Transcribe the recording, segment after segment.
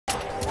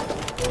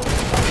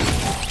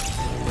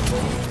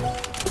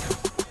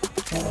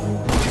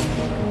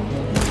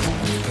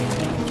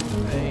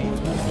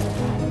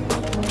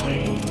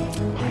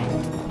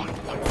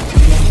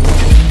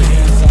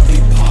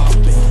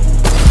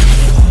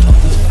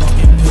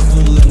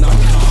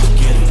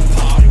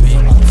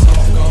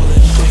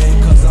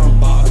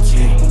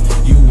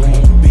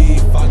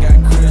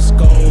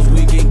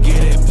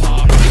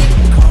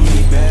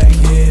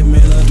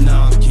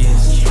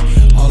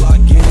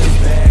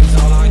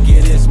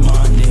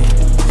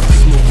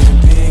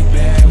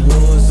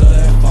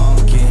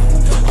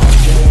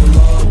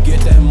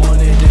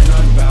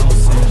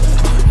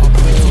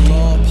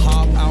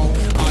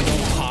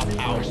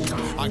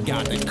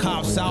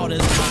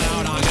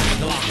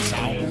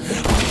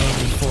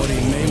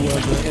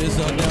nigga, it's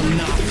a damn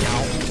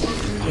knockout.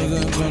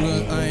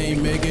 Nigga, I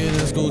ain't make it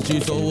in school,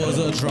 Chief, so was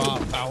a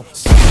dropout.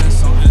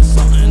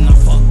 Something I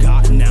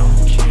forgot now.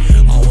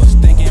 I was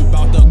thinking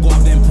about the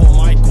guap, then pull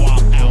my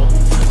guap out.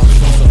 I'm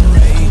supposed to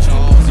rage,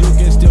 y'all, you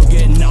can still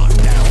get knocked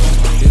down.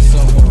 It's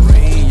a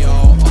parade,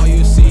 y'all, all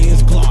you see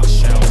is Glock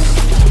shells.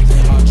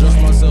 I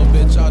dress myself,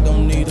 bitch, I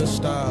don't need a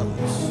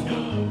stylist.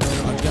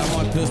 I got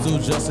my pistol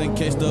just in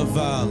case the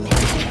violence.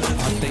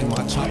 I think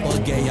my chopper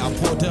gay, I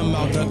pulled him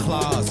out the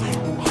closet.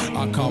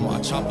 I call my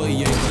chopper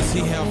yay, cause he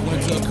have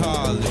went to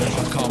college.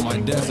 I call my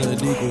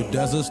desert eagle,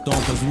 desert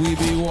storm, cause we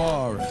be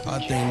warring. I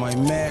think my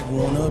Mac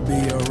wanna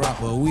be a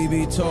rapper, we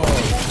be tall.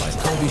 Like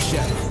Kobe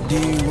Shaq, D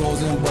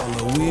Rose and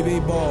Butler, we be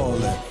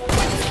ballin'.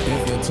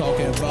 If you're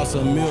talking about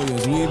some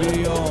millions, we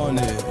be on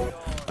it.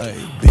 Hey,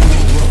 big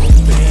rubber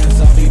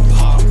bands, I be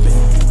poppin'.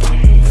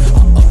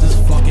 I up this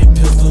fucking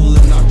pistol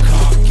and I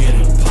cock it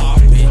and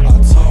pop it. I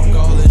talk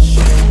all this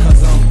shit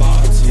cause I'm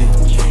bout it.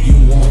 You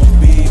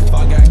want beef,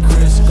 I got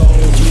Crisco,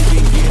 we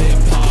can get it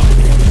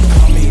poppin'.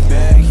 Call me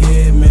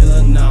baghead,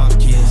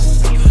 Milanakis.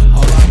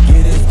 All I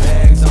get is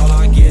bags, all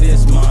I get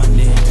is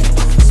money.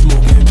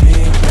 Smoking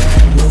big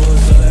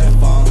backwoods of that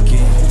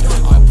funky.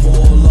 I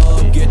pull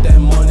up, get that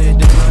money,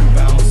 then I'm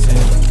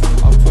bouncing.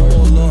 I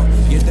pull up,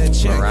 get that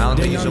check,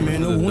 then I'm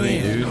in the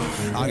wind.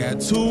 I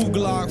got 2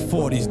 Glock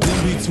 40s, them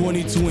be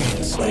 20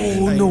 twins.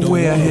 Oh, no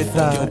way I hit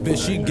that. Yo,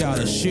 bitch, she got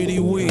a shitty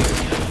wig.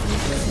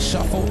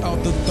 Shuffle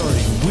out the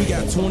 30, we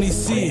got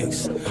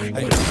 26.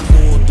 Hey,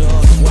 pulled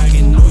up,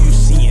 swaggin', know you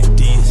seeing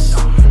this.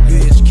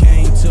 Bitch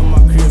came to my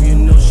crib, you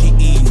know she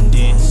eating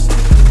this.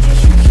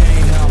 She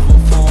can't have a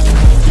phone,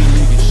 don't be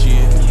nigga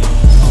shit.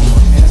 I'm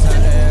an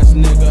anti-ass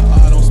nigga,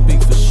 I don't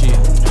speak for shit.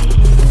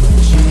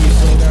 She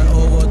still got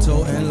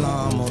overtoe and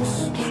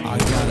llamas. I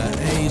got an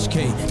HK,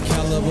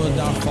 caliber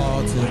dot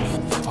faulted.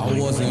 I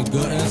wasn't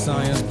good in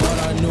science, but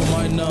I knew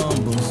my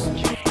numbers.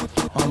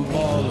 I'm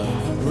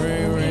ballin',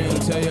 ring ring,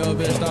 tell your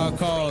bitch stop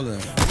callin'.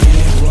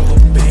 Big rubber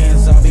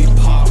bands, I be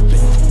poppin'.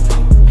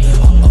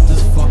 I up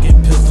this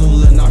fucking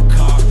pistol and I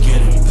cock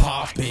it and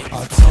pop it.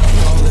 I talk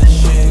all this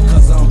shit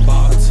cause I'm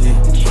bout it.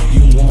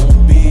 You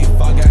want beef,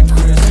 I got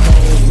Crisco,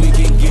 we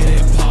can get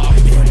it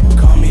poppin'.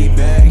 Call me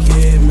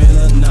baghead,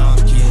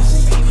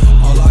 Milanakis.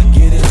 All I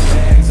get is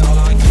bags, all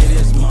I get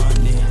is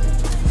money.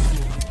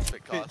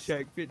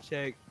 Fit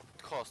check.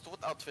 Cost,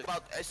 what outfit?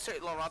 About a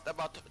certain amount,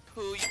 about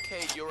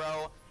 2k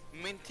euro.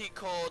 Minty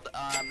code,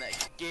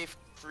 gift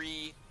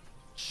free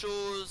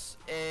shoes,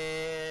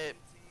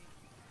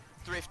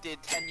 thrifted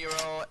 10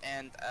 euro,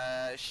 and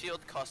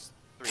shield costs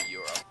 3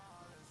 euro.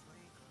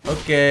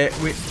 Okay,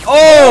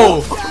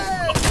 oh!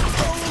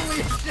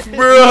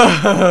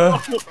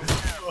 Bruh!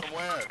 From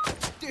where?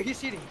 Dude,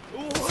 he's cheating.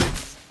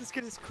 This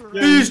kid is crazy.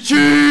 He's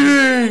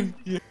cheating!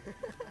 Yeah.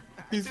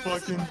 He's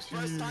fucking cheating.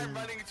 First time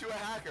running into a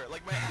hacker,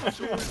 like my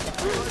actual.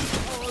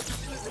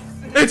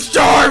 It's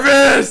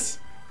Jarvis!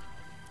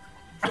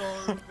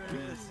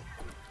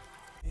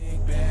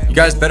 You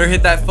guys better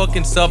hit that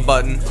fucking sub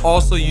button.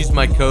 Also use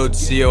my code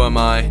COMI.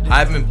 I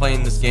haven't been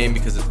playing this game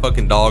because it's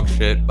fucking dog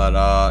shit, but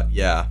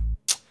yeah.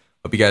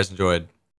 Hope you guys enjoyed.